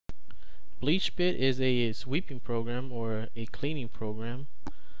BleachBit is a sweeping program or a cleaning program.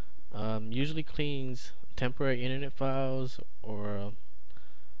 Usually cleans temporary internet files or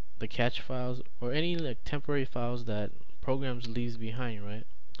the cache files or any like temporary files that programs leaves behind, right?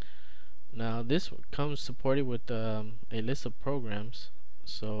 Now this comes supported with a list of programs,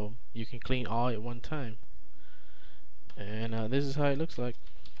 so you can clean all at one time. And this is how it looks like.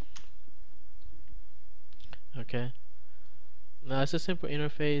 Okay. Now it's a simple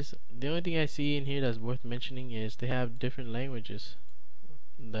interface. The only thing I see in here that's worth mentioning is they have different languages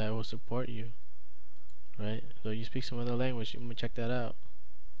that will support you, right? So you speak some other language, you can check that out.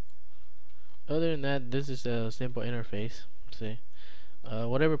 Other than that, this is a simple interface. See,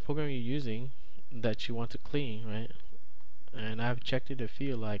 whatever program you're using that you want to clean, right? And I've checked it to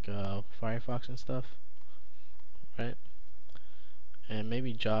feel like Firefox and stuff, right? And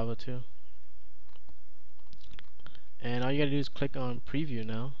maybe Java too. And all you gotta do is click on preview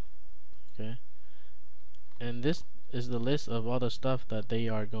now, okay? And this is the list of all the stuff that they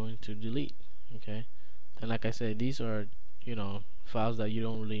are going to delete, okay? And like I said, these are, you know, files that you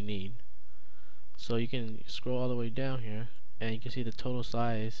don't really need. So you can scroll all the way down here and you can see the total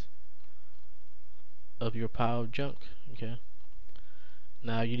size of your pile of junk, okay?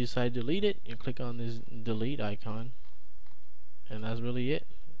 Now you decide to delete it, you click on this delete icon, and that's really it.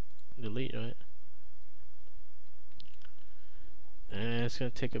 Delete, right? And it's gonna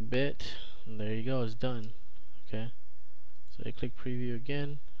take a bit, and there you go, it's done. Okay, so you click preview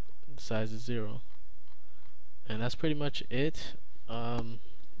again, the size is 0, and that's pretty much it.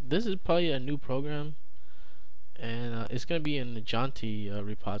 This is probably a new program, and it's gonna be in the Jaunty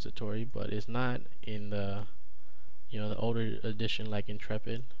repository, but it's not in the, you know, the older edition like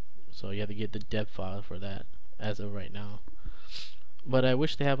Intrepid, so you have to get the deb file for that as of right now. But I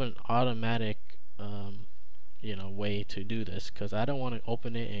wish they have an automatic you know, way to do this, because I don't want to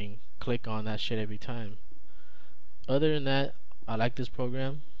open it and click on that shit every time. Other than that, I like this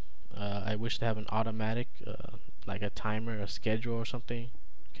program. I wish to have an automatic like a timer, a schedule or something.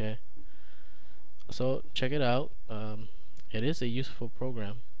 Okay, so check it out. It is a useful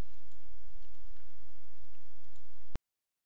program.